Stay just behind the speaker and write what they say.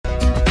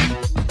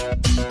This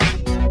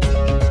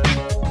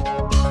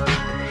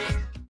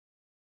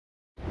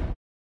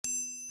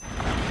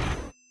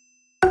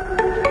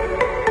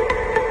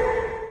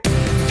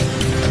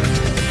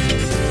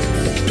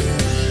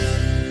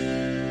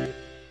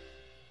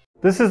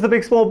is the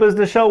Big Small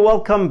Business Show.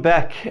 Welcome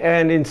back.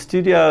 And in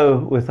studio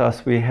with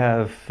us, we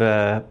have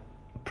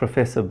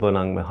Professor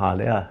Bonang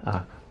Mohale.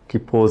 I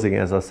keep pausing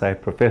as I say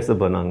Professor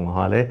Bonang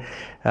Mohale.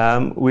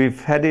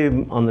 We've had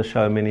him on the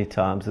show many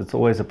times. It's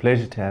always a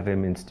pleasure to have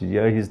him in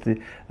studio. He's,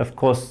 of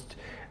course,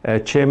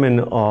 chairman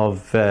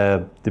of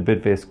the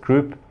Bidvest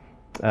Group.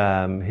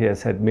 He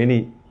has had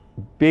many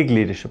big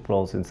leadership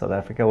roles in South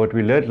Africa. What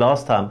we learned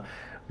last time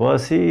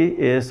was how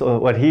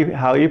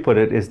he put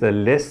it, is the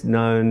less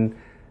known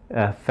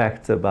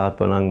fact about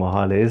Bonang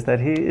Mohale is that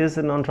he is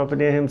an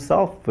entrepreneur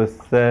himself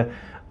with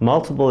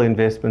multiple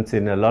investments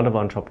in a lot of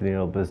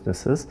entrepreneurial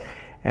businesses.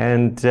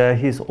 And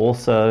he's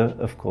also,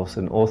 of course,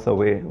 an author.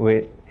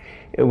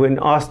 When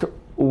asked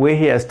where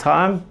he has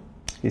time,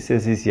 he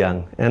says he's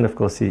young. And of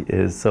course he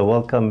is. So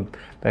welcome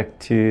back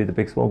to the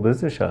Big Small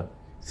Business Show.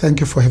 Thank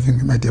you for having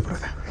me, my dear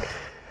brother.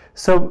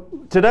 So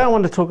today I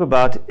want to talk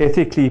about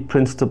ethically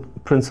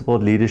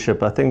principled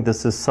leadership. I think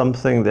this is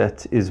something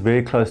that is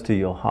very close to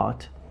your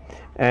heart.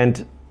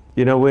 And,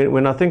 you know,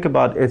 when I think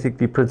about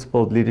ethically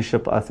principled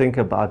leadership, I think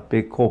about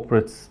big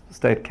corporates,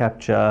 state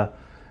capture.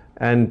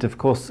 And, of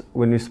course,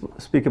 when you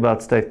speak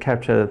about state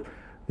capture,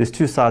 there's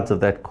two sides of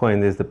that coin.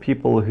 There's the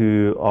people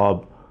who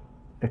are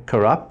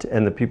corrupt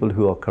and the people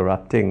who are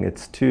corrupting.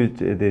 There's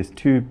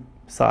two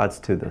sides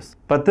to this.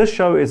 But this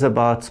show is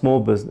about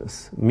small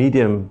business,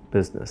 medium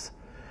business.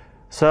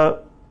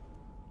 So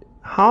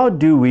how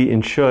do we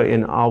ensure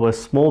in our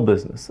small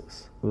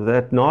businesses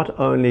that not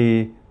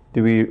only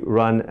do we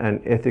run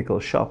an ethical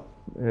shop,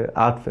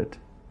 outfit,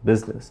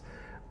 business,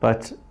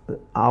 but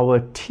our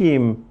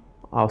team,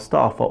 our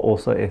staff are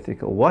also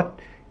ethical?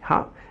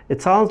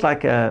 It sounds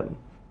like a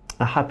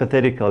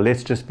hypothetical,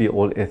 let's just be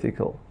all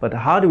ethical, but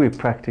how do we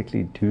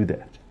practically do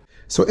that?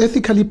 So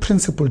ethically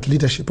principled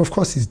leadership, of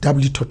course, is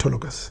doubly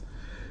tautologous,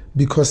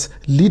 because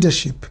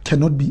leadership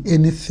cannot be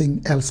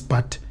anything else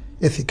but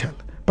ethical.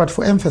 But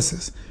for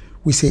emphasis,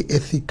 we say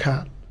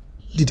ethical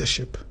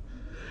leadership.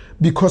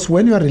 Because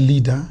when you are a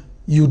leader,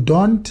 you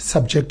don't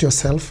subject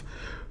yourself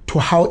to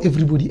how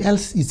everybody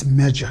else is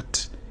measured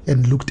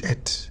and looked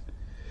at.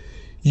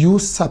 You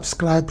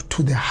subscribe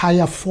to the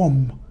higher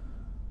form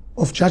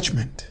of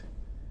judgment,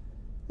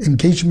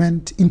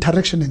 engagement,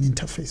 interaction, and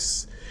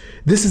interface.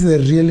 This is the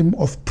realm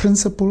of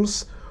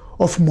principles,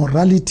 of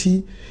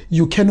morality.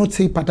 You cannot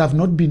say, but I've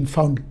not been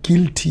found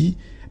guilty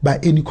by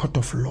any court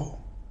of law.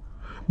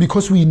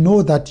 Because we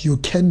know that you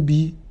can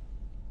be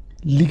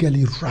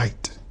legally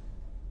right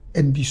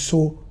and be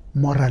so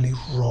morally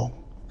wrong.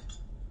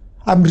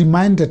 I'm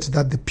reminded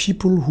that the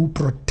people who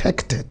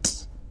protected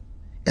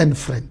Anne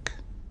Frank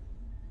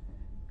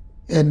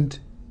and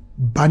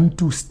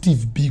Bantu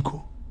Steve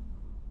Biko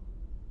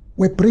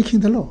were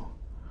breaking the law.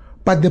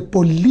 But the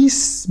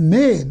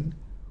policemen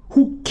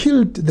who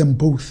killed them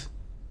both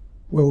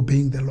were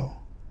obeying the law.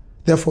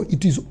 Therefore,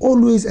 it is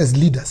always as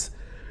leaders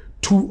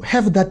to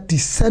have that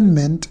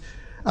discernment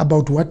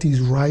about what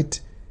is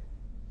right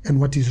and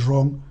what is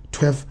wrong,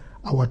 to have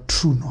our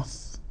true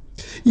north.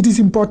 It is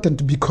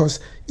important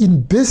because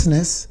in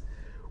business,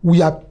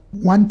 we are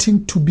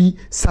wanting to be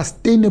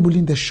sustainable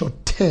in the short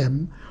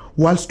term,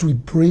 whilst we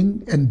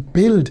bring and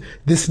build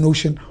this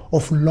notion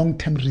of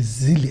long-term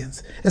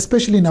resilience,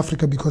 especially in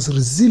Africa, because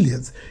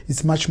resilience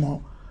is much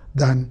more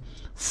than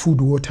food,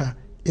 water,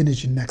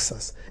 energy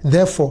nexus.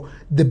 Therefore,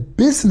 the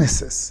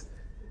businesses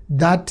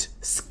that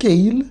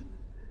scale,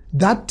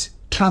 that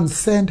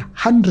transcend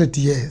 100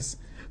 years,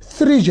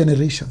 3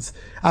 generations,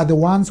 are the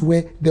ones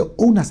where the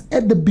owners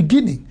at the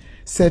beginning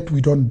said,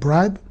 we don't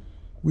bribe,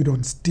 we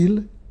don't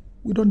steal,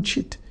 we don't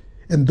cheat.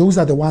 And those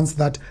are the ones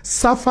that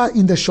suffer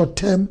in the short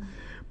term,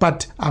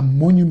 but are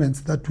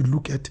monuments that we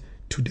look at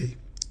today.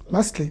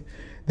 Lastly,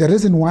 the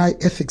reason why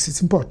ethics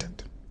is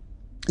important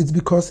is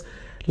because,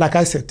 like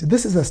I said,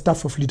 this is the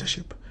stuff of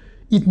leadership.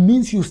 It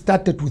means you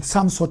started with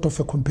some sort of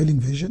a compelling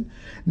vision.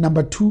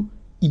 Number 2,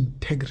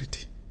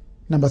 integrity.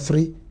 Number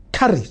 3,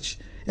 courage.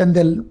 And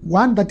the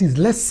one that is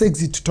less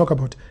sexy to talk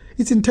about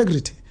is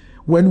integrity.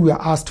 When we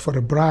are asked for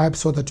a bribe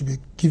so that we are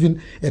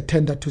given a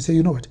tender, to say,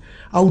 you know what,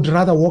 I would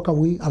rather walk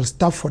away, I'll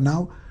stop for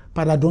now,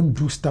 but I don't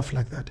do stuff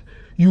like that.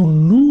 You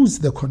lose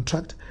the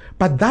contract,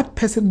 but that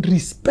person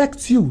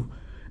respects you.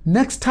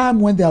 Next time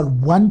when they are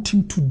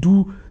wanting to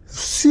do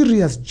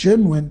serious,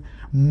 genuine,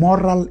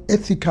 moral,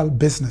 ethical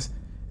business,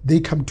 they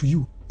come to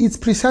you. It's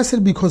precisely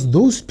because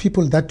those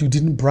people that you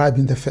didn't bribe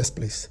in the first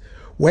place,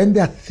 when they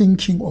are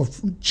thinking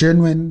of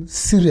genuine,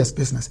 serious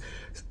business,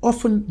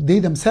 often they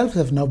themselves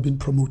have now been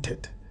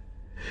promoted.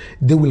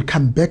 They will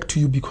come back to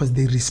you because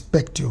they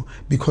respect you,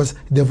 because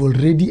they've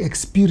already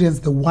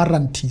experienced the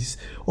warranties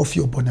of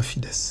your bona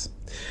fides.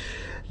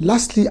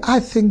 Lastly, I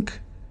think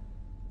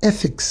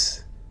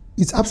ethics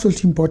is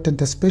absolutely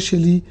important,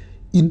 especially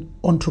in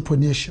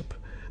entrepreneurship,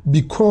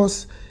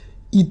 because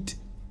it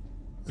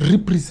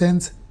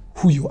represents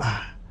who you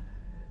are.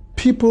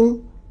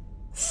 People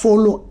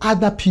follow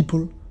other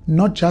people,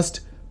 not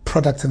just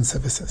products and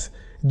services.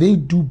 They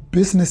do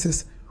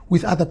businesses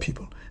with other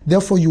people.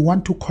 Therefore, you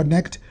want to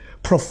connect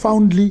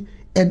profoundly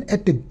and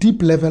at a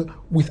deep level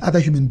with other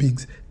human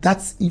beings.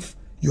 That's if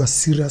you are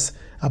serious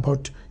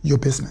about your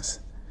business.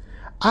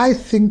 I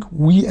think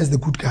we as the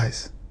good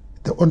guys,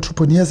 the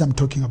entrepreneurs I'm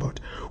talking about,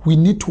 we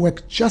need to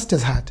work just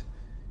as hard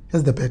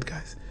as the bad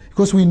guys.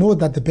 Because we know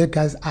that the bad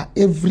guys are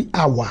every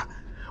hour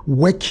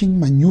working,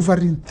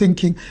 maneuvering,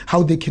 thinking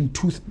how they can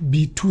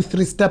be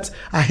 2-3 steps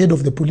ahead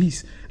of the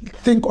police.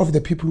 Think of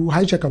the people who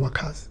hijack our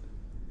cars.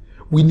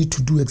 We need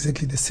to do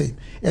exactly the same.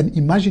 And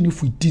imagine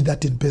if we did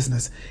that in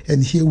business.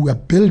 And here we are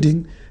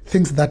building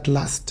things that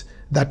last,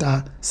 that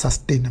are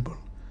sustainable.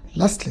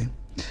 Lastly,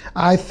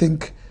 I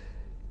think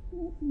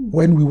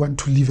when we want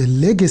to leave a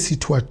legacy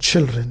to our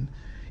children,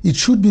 it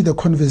should be the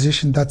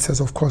conversation that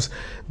says, of course,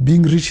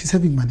 being rich is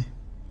having money.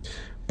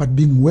 But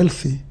being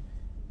wealthy,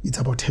 it's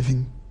about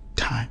having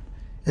time.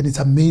 And it's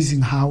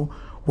amazing how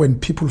when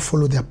people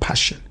follow their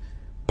passion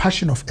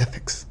of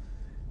ethics,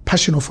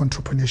 passion of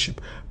entrepreneurship,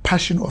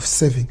 passion of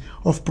serving,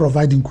 of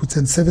providing goods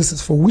and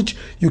services for which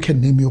you can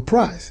name your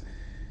price,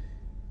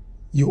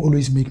 you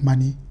always make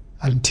money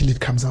until it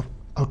comes out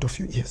of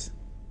your ears.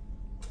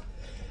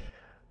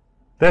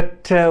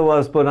 That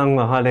was Bonang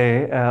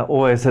Mohale.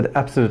 Always an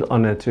absolute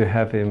honor to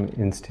have him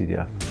in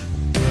studio.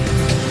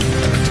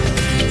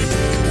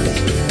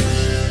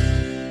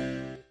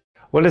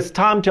 Well, it's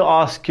time to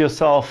ask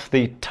yourself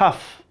the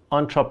tough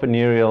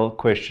entrepreneurial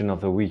question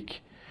of the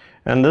week.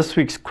 And this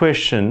week's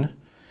question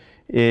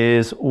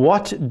is,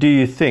 what do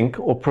you think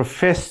or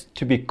profess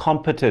to be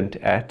competent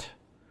at,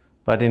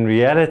 but in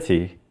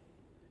reality,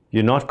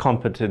 you're not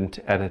competent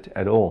at it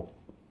at all,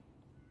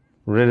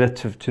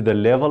 relative to the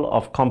level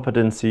of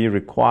competency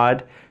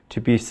required to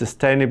be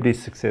sustainably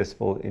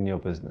successful in your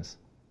business?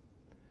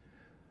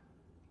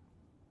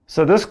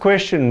 So this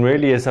question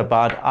really is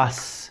about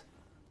us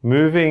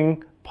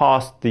moving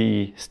past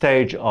the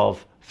stage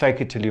of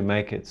fake it till you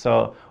make it.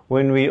 So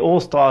when we all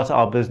start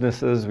our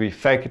businesses, we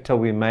fake it till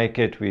we make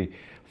it, we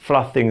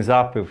fluff things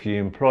up. If you're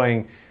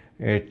employing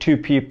 2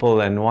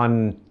 people and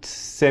 1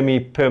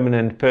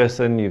 semi-permanent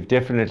person, you've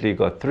definitely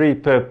got 3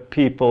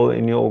 people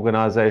in your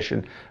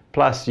organization,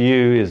 plus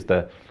you is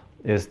the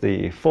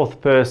 4th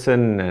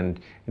person, and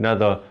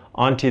the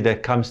auntie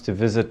that comes to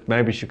visit,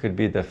 maybe she could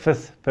be the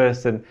 5th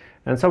person.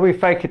 And so we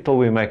fake it till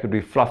we make it,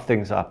 we fluff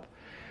things up.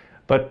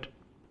 But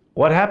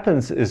what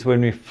happens is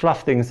when we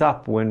fluff things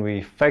up, when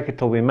we fake it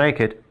till we make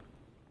it,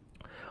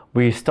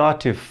 we start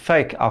to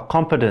fake our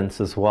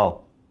competence as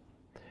well.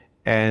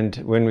 And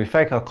when we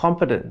fake our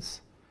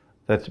competence,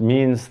 that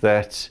means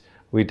that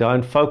we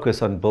don't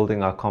focus on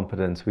building our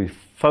competence. We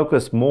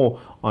focus more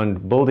on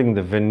building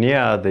the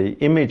veneer, the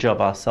image of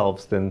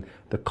ourselves, than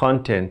the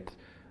content,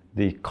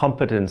 the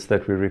competence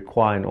that we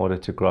require in order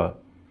to grow.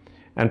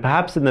 And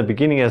perhaps in the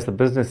beginning, as the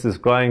business is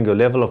growing, your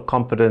level of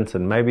competence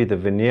and maybe the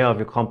veneer of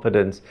your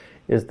competence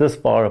is this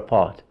far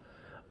apart.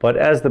 But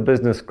as the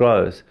business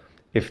grows,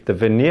 if the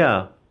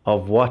veneer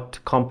of what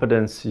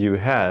competence you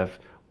have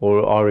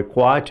or are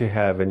required to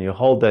have, and you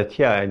hold that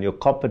here, and your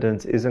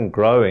competence isn't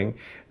growing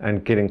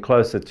and getting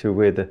closer to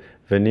where the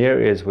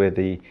veneer is, where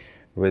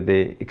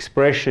the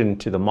expression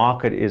to the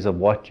market is of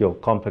what your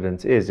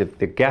competence is, if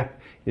the gap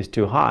is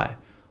too high,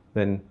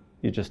 then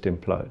you just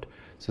implode.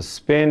 So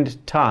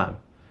spend time.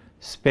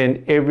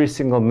 Spend every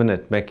single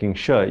minute making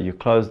sure you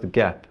close the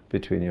gap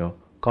between your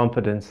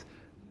competence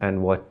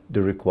and what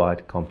the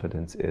required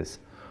competence is.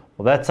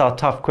 Well, that's our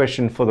tough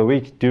question for the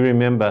week. Do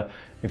remember,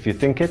 if you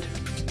think it,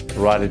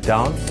 write it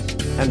down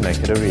and make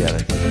it a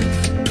reality.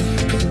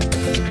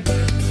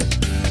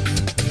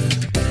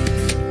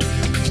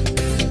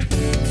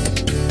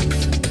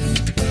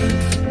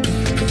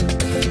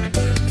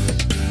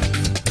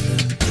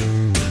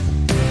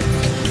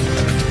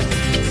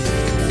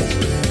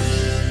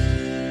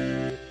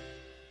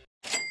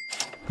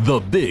 The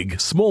Big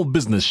Small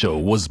Business Show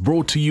was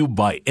brought to you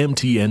by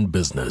MTN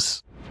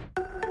Business.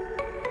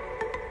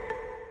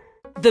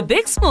 The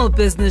Big Small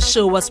Business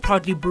Show was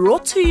proudly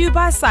brought to you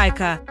by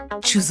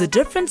SAICA. Choose a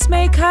difference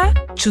maker.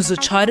 Choose a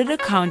chartered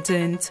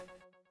accountant.